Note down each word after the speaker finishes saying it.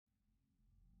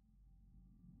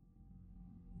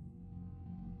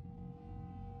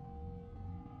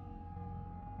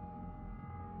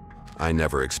I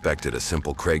never expected a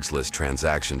simple Craigslist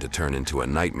transaction to turn into a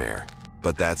nightmare,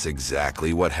 but that's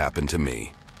exactly what happened to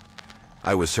me.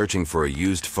 I was searching for a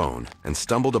used phone and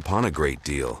stumbled upon a great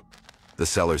deal. The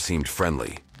seller seemed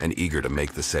friendly and eager to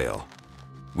make the sale.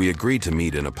 We agreed to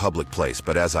meet in a public place,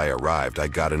 but as I arrived, I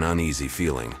got an uneasy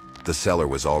feeling. The seller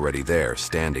was already there,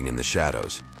 standing in the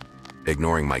shadows.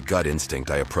 Ignoring my gut instinct,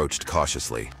 I approached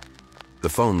cautiously. The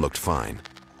phone looked fine,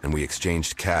 and we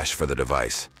exchanged cash for the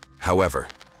device. However,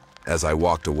 as I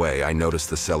walked away, I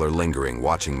noticed the seller lingering,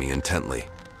 watching me intently.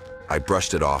 I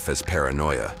brushed it off as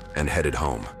paranoia and headed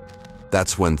home.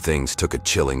 That's when things took a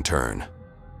chilling turn.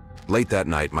 Late that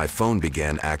night, my phone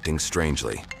began acting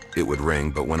strangely. It would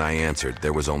ring, but when I answered,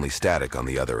 there was only static on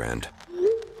the other end.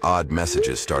 Odd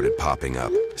messages started popping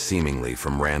up, seemingly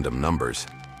from random numbers.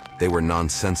 They were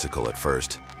nonsensical at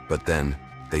first, but then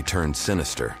they turned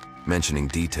sinister, mentioning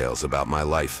details about my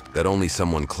life that only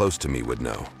someone close to me would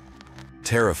know.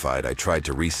 Terrified, I tried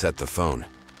to reset the phone,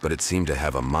 but it seemed to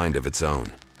have a mind of its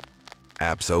own.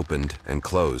 Apps opened and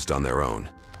closed on their own,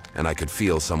 and I could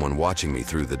feel someone watching me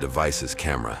through the device's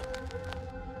camera.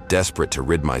 Desperate to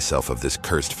rid myself of this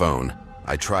cursed phone,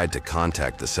 I tried to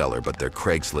contact the seller, but their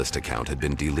Craigslist account had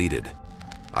been deleted.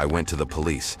 I went to the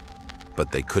police,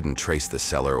 but they couldn't trace the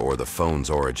seller or the phone's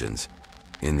origins.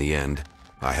 In the end,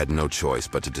 I had no choice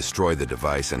but to destroy the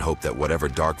device and hope that whatever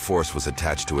dark force was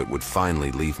attached to it would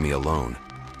finally leave me alone.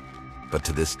 But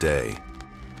to this day,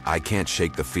 I can't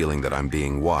shake the feeling that I'm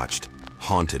being watched,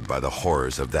 haunted by the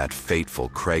horrors of that fateful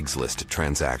Craigslist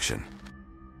transaction.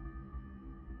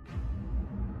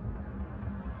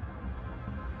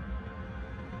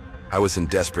 I was in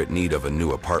desperate need of a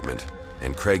new apartment,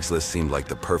 and Craigslist seemed like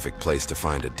the perfect place to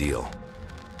find a deal.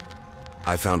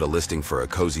 I found a listing for a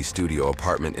cozy studio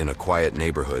apartment in a quiet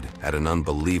neighborhood at an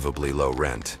unbelievably low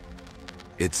rent.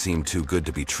 It seemed too good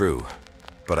to be true,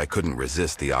 but I couldn't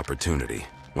resist the opportunity.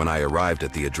 When I arrived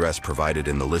at the address provided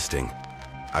in the listing,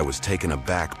 I was taken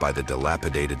aback by the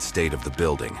dilapidated state of the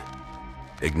building.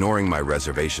 Ignoring my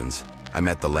reservations, I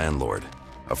met the landlord,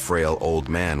 a frail old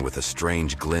man with a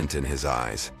strange glint in his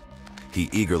eyes. He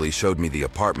eagerly showed me the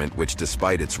apartment, which,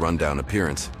 despite its rundown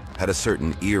appearance, had a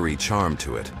certain eerie charm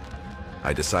to it.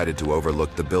 I decided to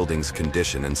overlook the building's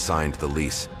condition and signed the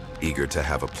lease, eager to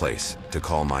have a place to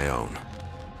call my own.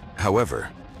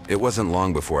 However, it wasn't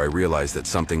long before I realized that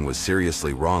something was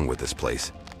seriously wrong with this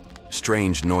place.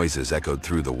 Strange noises echoed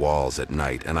through the walls at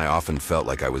night, and I often felt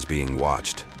like I was being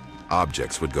watched.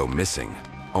 Objects would go missing,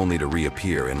 only to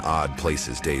reappear in odd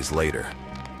places days later.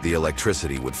 The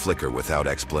electricity would flicker without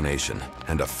explanation,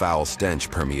 and a foul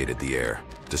stench permeated the air,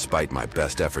 despite my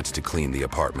best efforts to clean the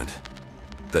apartment.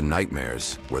 The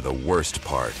nightmares were the worst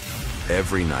part.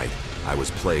 Every night, I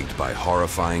was plagued by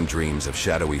horrifying dreams of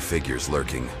shadowy figures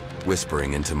lurking,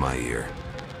 whispering into my ear.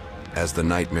 As the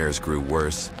nightmares grew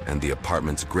worse and the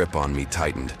apartment's grip on me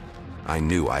tightened, I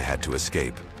knew I had to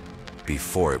escape,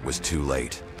 before it was too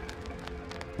late.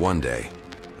 One day,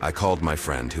 I called my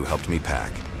friend who helped me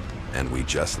pack, and we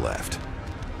just left.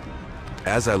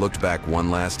 As I looked back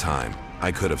one last time,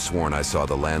 I could have sworn I saw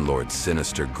the landlord's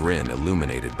sinister grin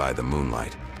illuminated by the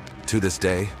moonlight. To this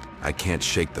day, I can't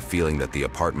shake the feeling that the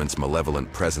apartment's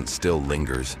malevolent presence still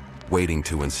lingers, waiting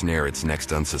to ensnare its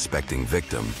next unsuspecting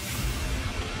victim.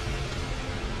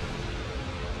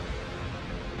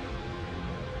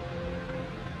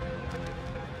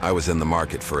 I was in the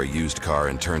market for a used car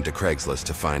and turned to Craigslist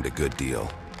to find a good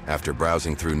deal. After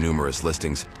browsing through numerous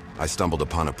listings, I stumbled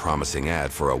upon a promising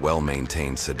ad for a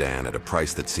well-maintained sedan at a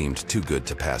price that seemed too good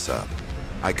to pass up.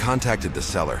 I contacted the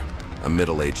seller, a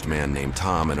middle-aged man named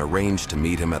Tom, and arranged to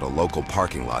meet him at a local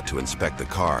parking lot to inspect the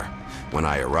car. When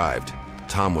I arrived,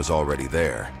 Tom was already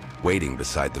there, waiting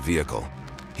beside the vehicle.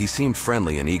 He seemed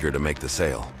friendly and eager to make the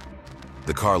sale.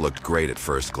 The car looked great at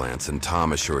first glance, and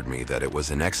Tom assured me that it was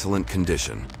in excellent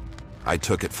condition. I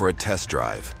took it for a test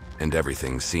drive, and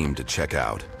everything seemed to check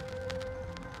out.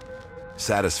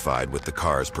 Satisfied with the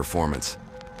car's performance,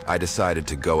 I decided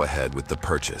to go ahead with the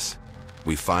purchase.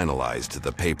 We finalized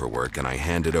the paperwork and I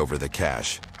handed over the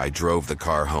cash. I drove the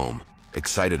car home,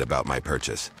 excited about my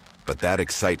purchase. But that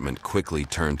excitement quickly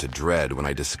turned to dread when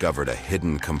I discovered a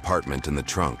hidden compartment in the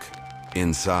trunk.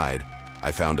 Inside,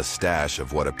 I found a stash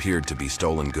of what appeared to be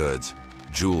stolen goods,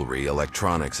 jewelry,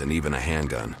 electronics, and even a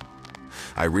handgun.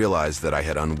 I realized that I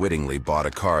had unwittingly bought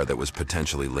a car that was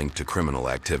potentially linked to criminal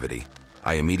activity.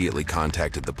 I immediately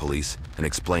contacted the police and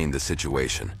explained the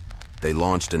situation. They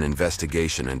launched an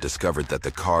investigation and discovered that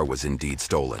the car was indeed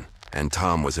stolen, and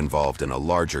Tom was involved in a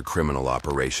larger criminal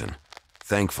operation.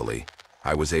 Thankfully,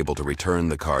 I was able to return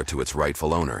the car to its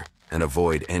rightful owner and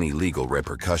avoid any legal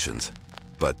repercussions.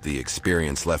 but the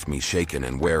experience left me shaken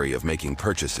and wary of making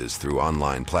purchases through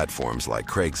online platforms like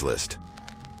Craigslist.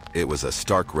 It was a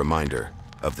stark reminder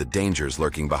of the dangers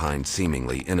lurking behind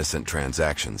seemingly innocent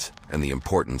transactions and the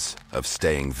importance of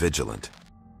staying vigilant.